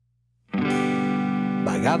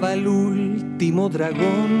Vagaba el último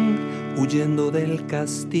dragón huyendo del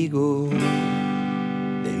castigo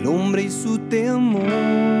del hombre y su temor.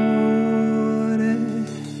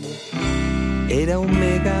 Era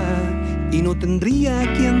Omega y no tendría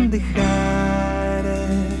a quien dejar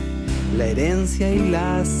la herencia y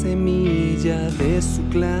la semilla de su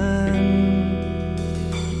clan.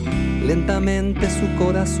 Lentamente su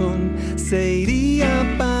corazón se iría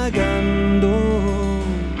apagando.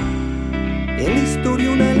 En la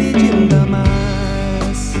historia una leyenda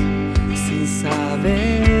más, sin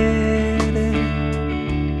saber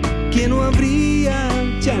que no habría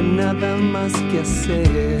ya nada más que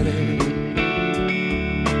hacer.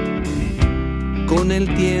 Con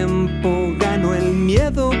el tiempo ganó el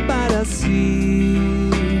miedo para sí,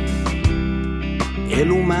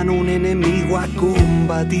 el humano un enemigo a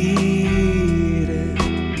combatir.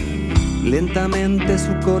 Lentamente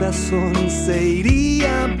su corazón se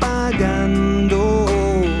iría apagando.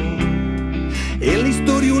 En la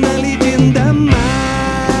historia una leyenda más,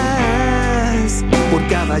 por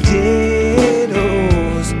caballeros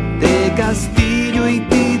de castillo y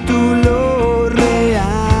título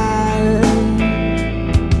real.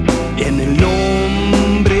 En el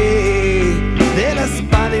nombre de la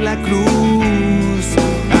espada y la cruz,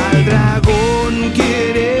 al dragón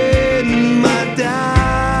quieren matar.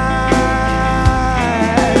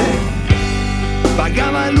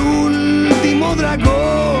 Vagaba el último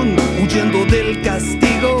dragón huyendo del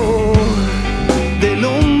castigo del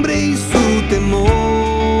hombre y su temor.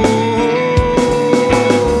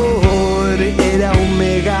 Era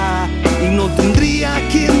Omega y no tendría a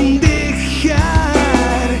quien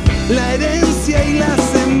dejar la herencia y la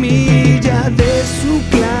semilla de su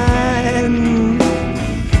clan.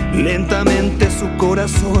 Lentamente su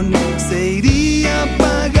corazón se iría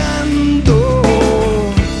apagando.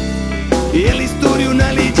 Y en la historia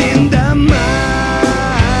una leyenda más,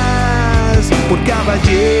 por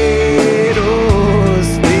caballeros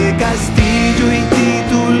de castillo y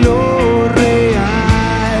título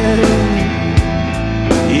real.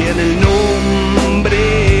 Y en el nombre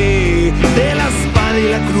de la espada y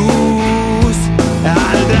la cruz,